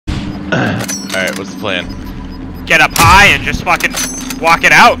Alright, what's the plan? Get up high and just fucking walk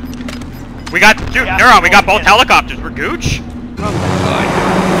it out. We got, dude, Neuron, we got both helicopters. We're gooch. We'll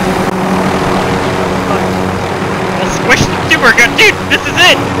squish them too. We're good. Dude, this is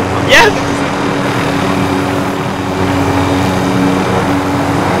it. Yes.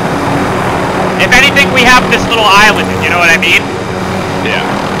 If anything, we have this little island. You know what I mean? Yeah.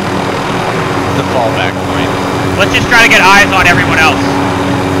 The fallback point. Let's just try to get eyes on everyone else.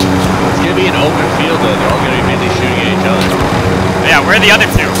 It's gonna be an open field though. They're all gonna be mainly shooting at each other. Yeah, where are the other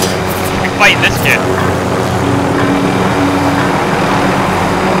two? We're fighting this kid.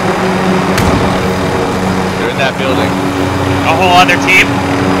 They're in that building. A whole other team?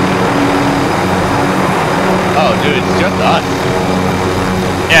 Oh, dude, it's just us.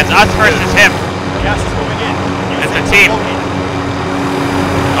 Yeah, it's us versus him. Gas is moving in. It's a team.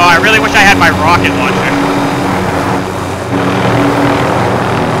 Oh, I really wish I had my rocket launcher.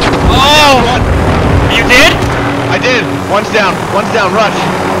 Oh! You did? I did. One's down, rush.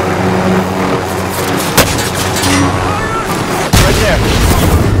 Right there.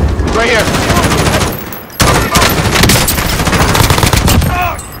 Right here.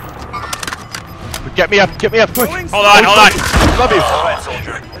 Get me up, quick. Hold on. Love you. All right,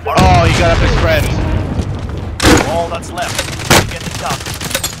 soldier. Oh, you got up his friend. All that's left. Get the top.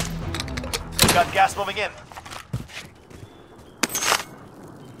 We've got gas moving in.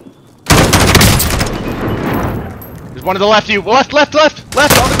 There's one to the left of you. Left, on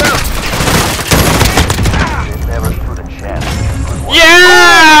the ground. Never stood a chance.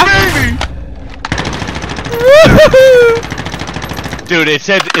 Yeah! Dude, it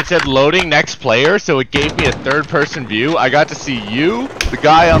said loading next player, so it gave me a third-person view. I got to see you, the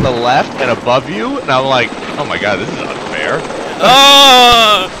guy on the left, and above you, and I'm like, oh my god, this is unfair.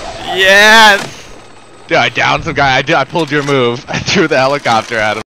 Oh! Yes! Dude, I downed some guy. I pulled your move. I threw the helicopter at him.